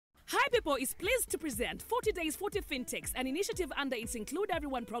People is pleased to present 40 Days 40 FinTechs, an initiative under its Include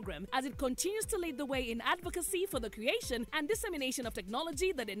Everyone program, as it continues to lead the way in advocacy for the creation and dissemination of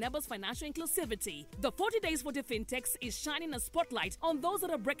technology that enables financial inclusivity. The 40 Days 40 FinTechs is shining a spotlight on those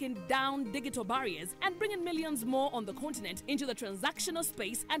that are breaking down digital barriers and bringing millions more on the continent into the transactional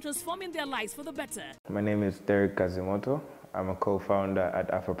space and transforming their lives for the better. My name is Derick Kazimoto. I'm a co-founder at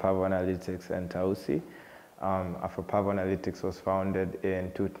AfroPavo Analytics and Tausi. AfroPavo Analytics was founded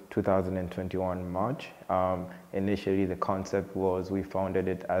in 2021 March. Initially, the concept was we founded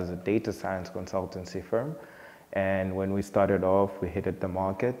it as a data science consultancy firm. And when we started off, we hit the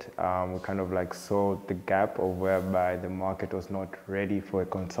market. We kind of like saw the gap of whereby the market was not ready for a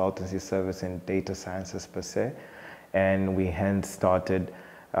consultancy service in data sciences per se. And we hence started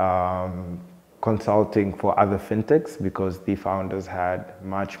consulting for other fintechs because the founders had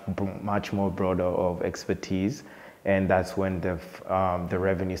much more broader of expertise, and that's when the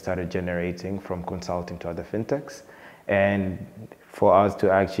revenue started generating from consulting to other fintechs. And for us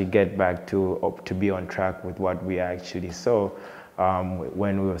to actually get back to be on track with what we actually saw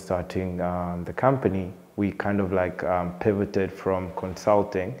when we were starting the company, we kind of like pivoted from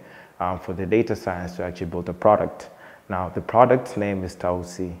consulting for the data science to actually build a product. Now the product's name is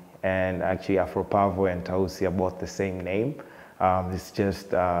Tausi. And actually AfroPavo and Tausi are both the same name. It's just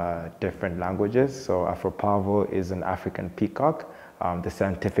different languages. So AfroPavo is an African peacock, the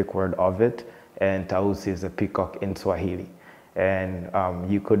scientific word of it, and Tausi is a peacock in Swahili. And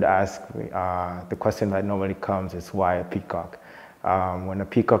you could ask, the question that normally comes is why a peacock? When a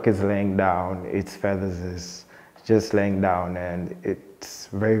peacock is laying down, its feathers is just laying down, and it's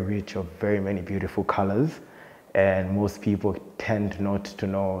very rich of very many beautiful colors. And most people tend not to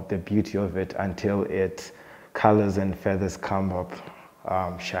know the beauty of it until its colors and feathers come up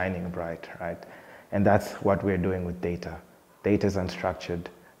shining bright, right? And that's what we're doing with data. Data is unstructured,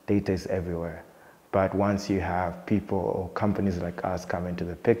 data is everywhere. But once you have people or companies like us come into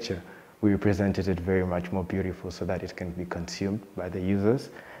the picture, we presented it very much more beautiful so that it can be consumed by the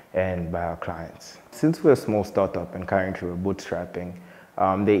users and by our clients. Since we're a small startup and currently we're bootstrapping,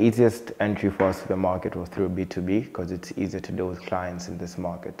 the easiest entry for us to the market was through B2B because it's easier to deal with clients in this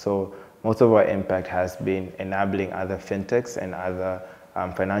market. So most of our impact has been enabling other fintechs and other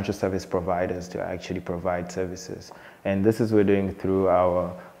financial service providers to actually provide services. And this is we're doing through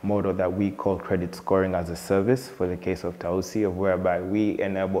our model that we call credit scoring as a service for the case of Tausi, of whereby we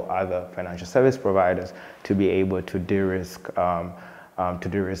enable other financial service providers to be able to de-risk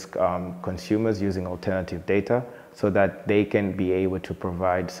consumers using alternative data, so that they can be able to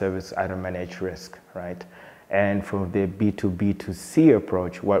provide service at a managed risk, right? And from the B2B2C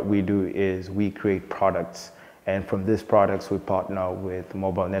approach, what we do is we create products. And from these products, we partner with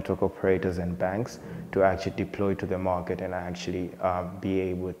mobile network operators and banks to actually deploy to the market and actually be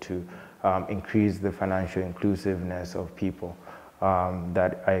able to increase the financial inclusiveness of people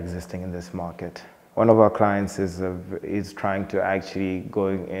that are existing in this market. One of our clients is trying to actually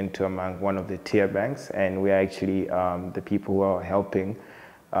going into among one of the tier banks, and we're actually the people who are helping,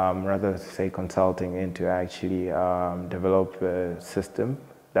 rather say consulting, into actually develop a system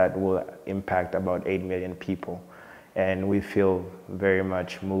that will impact about 8 million people. And we feel very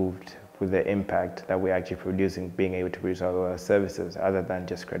much moved with the impact that we're actually producing, being able to produce all our services other than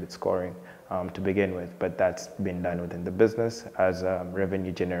just credit scoring to begin with. But that's been done within the business as a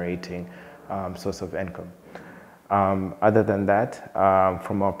revenue generating source of income. Other than that,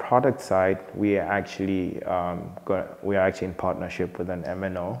 from our product side, we are actually in partnership with an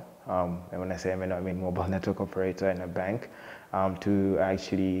MNO. And when I say MNO, I mean mobile network operator and a bank,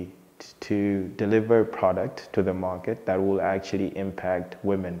 to deliver a product to the market that will actually impact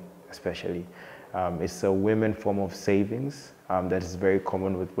women, especially. It's a women form of savings that is very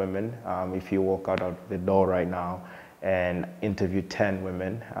common with women. If you walk out of the door right now and interview 10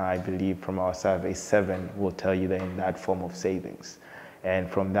 women, I believe from our survey, 7 will tell you they're in that form of savings. And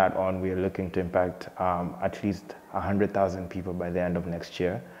from that on, we are looking to impact at least 100,000 people by the end of next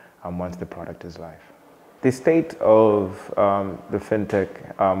year once the product is live. The state of the fintech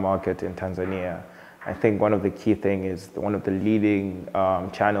market in Tanzania, I think one of the key things is one of the leading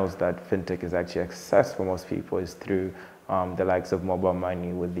channels that fintech is actually accessed for most people is through the likes of mobile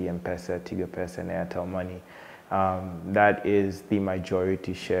money with the M-Pesa, Tigo Pesa, and Airtel Money. That is the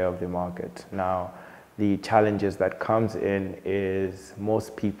majority share of the market. Now, the challenges that comes in is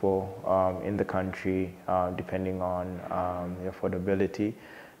most people in the country, depending on the affordability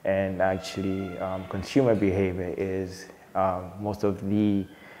and actually consumer behavior, is most of the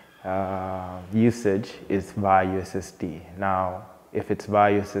usage is via USSD. Now, if it's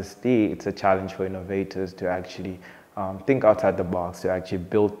via USSD, it's a challenge for innovators to actually think outside the box to actually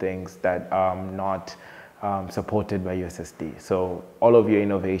build things that are not supported by USSD. So all of your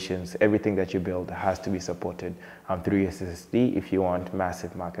innovations, everything that you build has to be supported through USSD if you want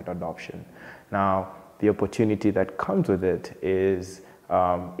massive market adoption. Now, the opportunity that comes with it is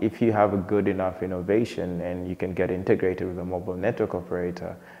if you have a good enough innovation and you can get integrated with a mobile network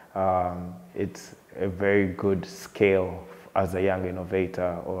operator, it's a very good scale as a young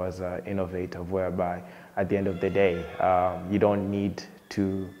innovator or as an innovator, whereby at the end of the day, you don't need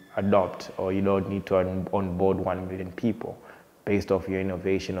to adopt or you don't need to onboard 1 million people. Based off your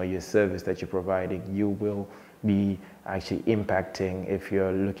innovation or your service that you're providing, you will be actually impacting, if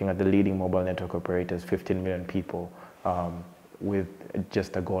you're looking at the leading mobile network operators, 15 million people with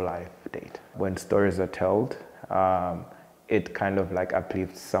just a go live date. When stories are told, it kind of like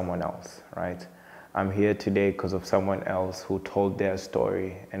uplifts someone else, right? I'm here today because of someone else who told their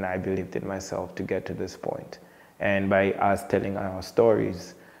story, and I believed in myself to get to this point. And by us telling our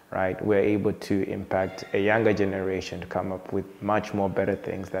stories, right, we're able to impact a younger generation to come up with much more better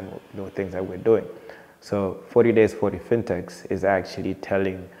things than the things that we're doing. So 40 Days, 40 FinTechs is actually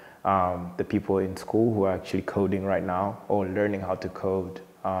telling the people in school who are actually coding right now or learning how to code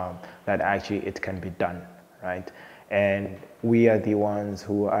that actually it can be done, right? And we are the ones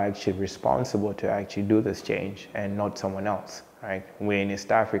who are actually responsible to actually do this change and not someone else, right? We're in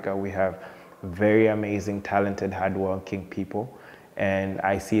East Africa, we have very amazing, talented, hardworking people. And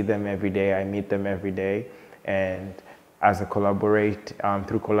I see them every day, I meet them every day. And as a through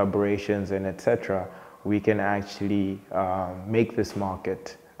collaborations and etc., we can actually make this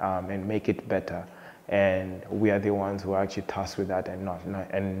market and make it better. And we are the ones who are actually tasked with that and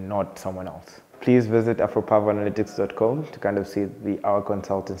not someone else. Please visit AfroPavoAnalytics.com to kind of see our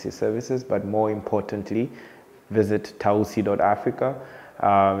consultancy services, but more importantly, visit Tausi.Africa.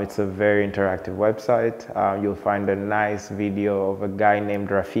 It's a very interactive website. You'll find a nice video of a guy named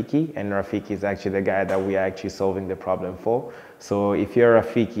Rafiki, and Rafiki is actually the guy that we are actually solving the problem for. So if you're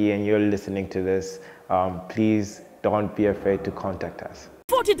Rafiki and you're listening to this, please don't be afraid to contact us.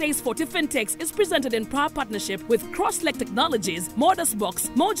 40 Days 40 FinTechs is presented in proud partnership with Cross-Leg Technologies, Modus Box,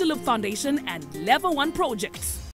 Moduloop Foundation, and Level 1 Projects.